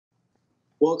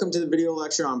Welcome to the video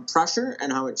lecture on pressure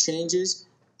and how it changes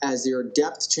as your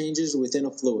depth changes within a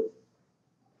fluid.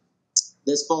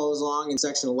 This follows along in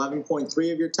section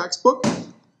 11.3 of your textbook.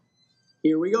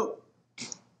 Here we go.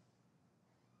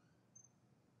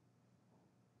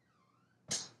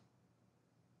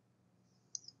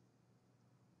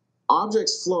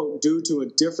 Objects float due to a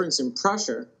difference in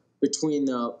pressure between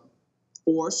the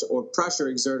force or pressure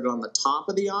exerted on the top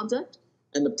of the object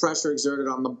and the pressure exerted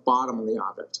on the bottom of the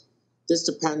object. This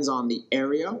depends on the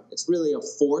area. It's really a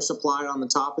force applied on the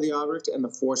top of the object and the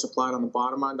force applied on the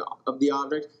bottom of the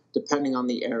object, depending on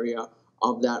the area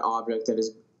of that object that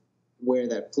is where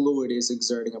that fluid is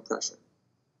exerting a pressure.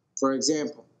 For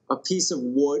example, a piece of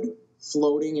wood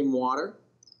floating in water,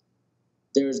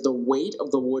 there's the weight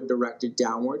of the wood directed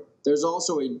downward. There's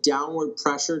also a downward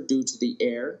pressure due to the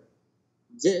air.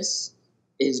 This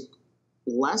is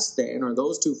less than, or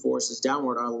those two forces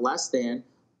downward are less than,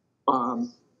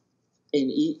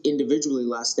 individually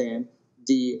less than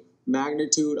the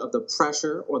magnitude of the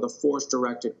pressure or the force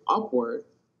directed upward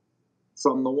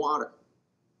from the water.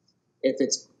 If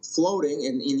it's floating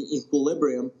in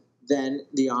equilibrium, then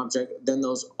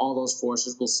all those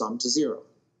forces will sum to zero.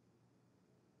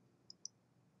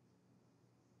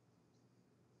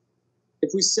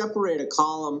 If we separate a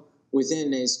column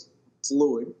within a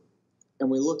fluid and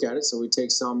we look at it, so we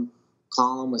take some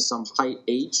column with some height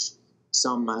h,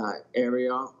 some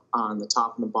area on the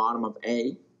top and the bottom of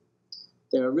A,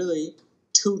 there are really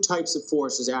two types of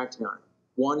forces acting on it.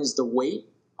 One is the weight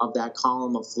of that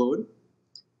column of fluid.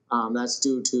 That's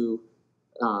due to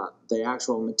the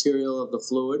actual material of the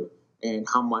fluid and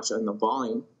how much in the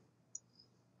volume.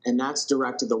 And that's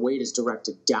directed, the weight is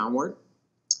directed downward.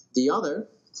 The other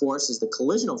force is the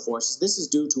collisional force. This is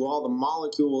due to all the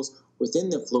molecules within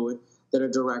the fluid that are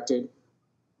directed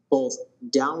both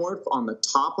downward on the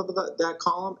top of that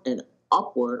column and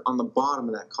upward on the bottom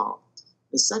of that column.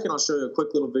 In a second, I'll show you a quick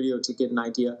little video to get an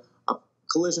idea of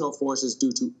collisional forces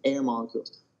due to air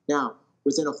molecules. Now,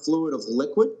 within a fluid of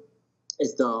liquid,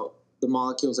 if the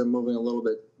molecules are moving a little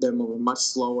bit, they're moving much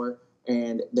slower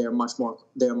and they're much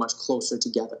closer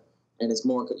together. And it's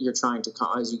more, you're trying to,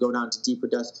 as you go down to deeper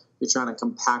depths, you're trying to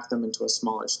compact them into a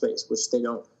smaller space,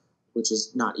 which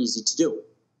is not easy to do.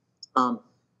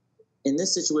 In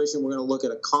this situation, we're going to look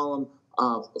at a column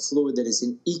of a fluid that is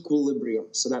in equilibrium.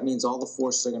 So that means all the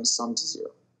forces are going to sum to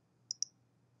zero.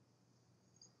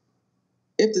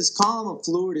 If this column of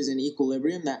fluid is in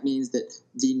equilibrium, that means that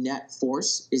the net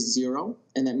force is zero,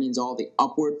 and that means all the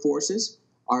upward forces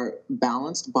are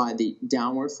balanced by the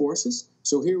downward forces.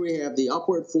 So here we have the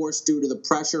upward force due to the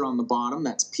pressure on the bottom,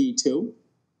 that's P2,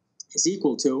 is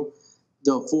equal to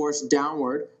the force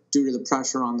downward due to the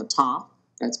pressure on the top,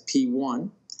 that's P1,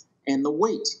 and the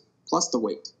weight, plus the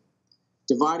weight.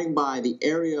 Dividing by the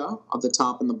area of the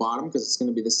top and the bottom, because it's going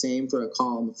to be the same for a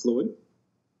column of fluid,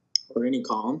 or any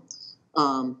column,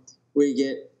 we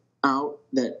get out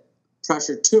that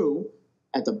pressure 2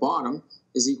 at the bottom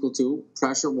is equal to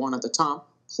pressure 1 at the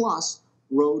top plus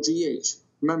rho GH.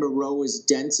 Remember, rho is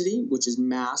density, which is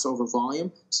mass over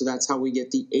volume, so that's how we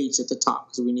get the H at the top,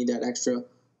 because we need that extra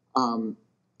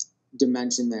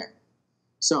dimension there.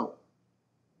 So,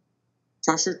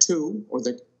 pressure 2,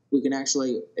 we can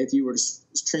actually, if you were to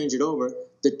change it over,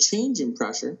 the change in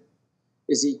pressure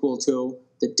is equal to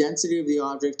the density of the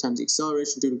object times the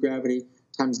acceleration due to gravity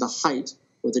times the height,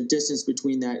 or the distance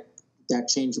between that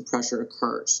change in pressure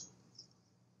occurs.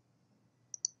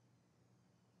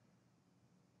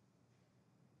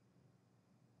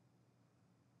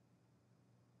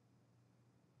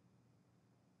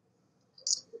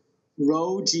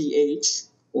 Rho GH,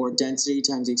 or density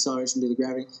times the acceleration due to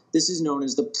gravity, this is known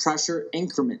as the pressure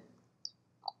increment.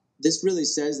 This really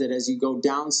says that as you go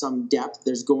down some depth,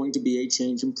 there's going to be a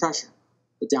change in pressure.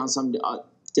 But down some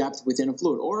depth within a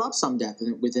fluid, or up some depth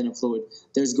within a fluid,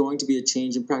 there's going to be a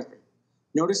change in pressure.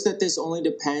 Notice that this only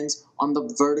depends on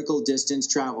the vertical distance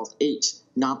traveled, h,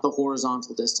 not the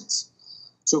horizontal distance.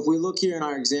 So if we look here in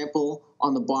our example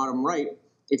on the bottom right,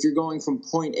 if you're going from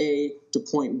point A to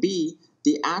point B,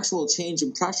 the actual change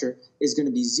in pressure is going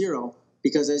to be zero,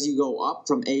 because as you go up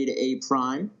from A to A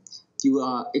prime, you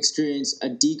experience a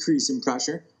decrease in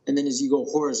pressure, and then as you go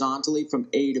horizontally from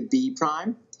A to B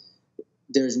prime,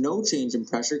 there's no change in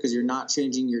pressure because you're not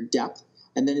changing your depth,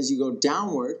 and then as you go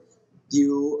downward,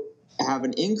 you have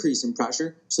an increase in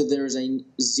pressure, so there's a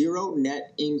zero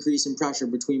net increase in pressure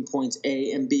between points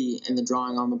A and B in the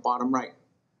drawing on the bottom right.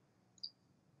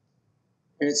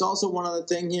 And it's also one other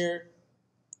thing here,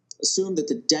 assume that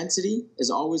the density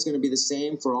is always going to be the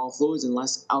same for all fluids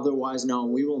unless otherwise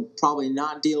known. We will probably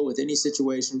not deal with any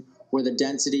situation where the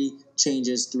density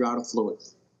changes throughout a fluid.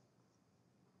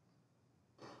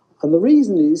 And the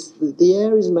reason is that the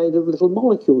air is made of little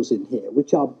molecules in here,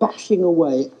 which are bashing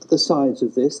away at the sides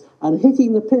of this and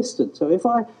hitting the piston. So if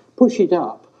I push it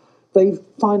up, they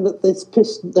find that this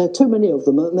piston, there are too many of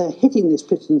them, and they're hitting this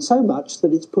piston so much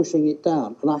that it's pushing it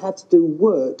down. And I had to do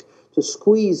work to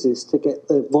squeeze this to get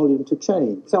the volume to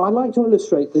change. So I'd like to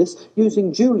illustrate this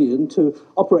using Julian to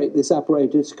operate this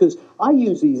apparatus, because I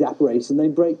use these apparatus and they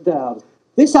break down.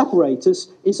 This apparatus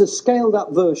is a scaled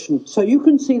up version, so you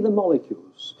can see the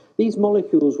molecules. These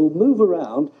molecules will move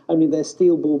around, only they're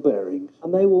steel ball bearings,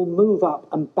 and they will move up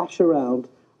and bash around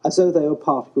as though they were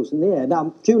particles in the air.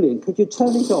 Now, Julian, could you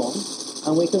turn it on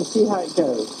and we can see how it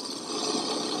goes?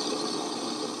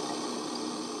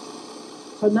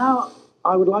 So now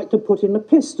I would like to put in a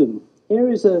piston. Here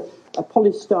is a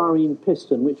polystyrene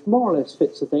piston which more or less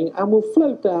fits the thing and will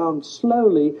float down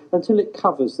slowly until it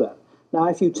covers that. Now,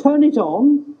 if you turn it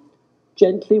on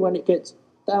gently when it gets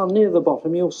down near the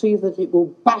bottom, you'll see that it will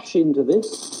bash into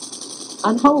this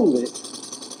and hold it.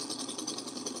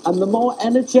 And the more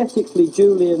energetically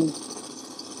Julian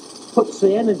puts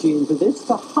the energy into this,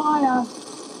 the higher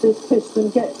this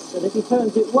piston gets. And if he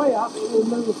turns it way up, it will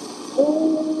move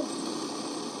all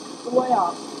the way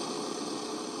up.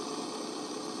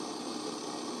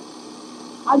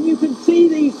 And you can see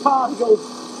these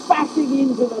particles bashing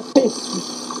into the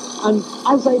piston. And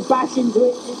as they bash into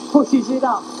it, it pushes it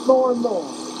up more and more.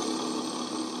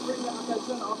 Bring that up,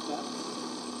 turn it off there.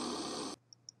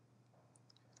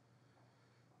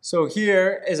 So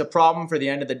here is a problem for the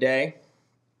end of the day.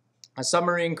 A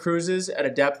submarine cruises at a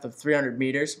depth of 300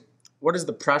 meters. What is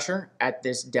the pressure at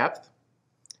this depth?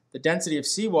 The density of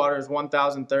seawater is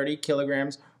 1,030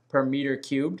 kilograms per meter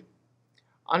cubed.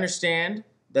 Understand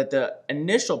that the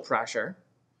initial pressure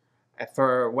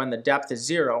for when the depth is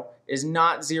 0 is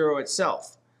not 0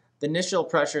 itself. The initial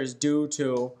pressure is due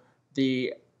to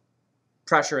the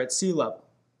pressure at sea level.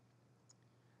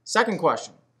 Second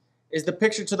question. Is the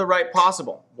picture to the right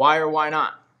possible? Why or why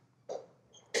not?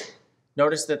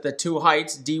 Notice that the two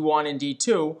heights, D1 and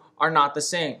D2, are not the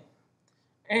same,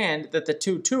 and that the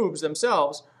two tubes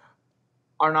themselves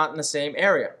are not in the same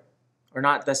area, or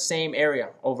not the same area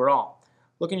overall.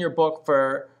 Look in your book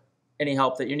for any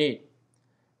help that you need.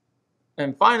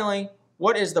 And finally,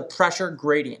 what is the pressure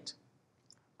gradient?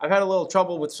 I've had a little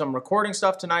trouble with some recording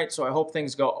stuff tonight, so I hope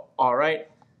things go all right.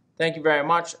 Thank you very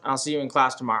much, and I'll see you in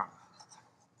class tomorrow.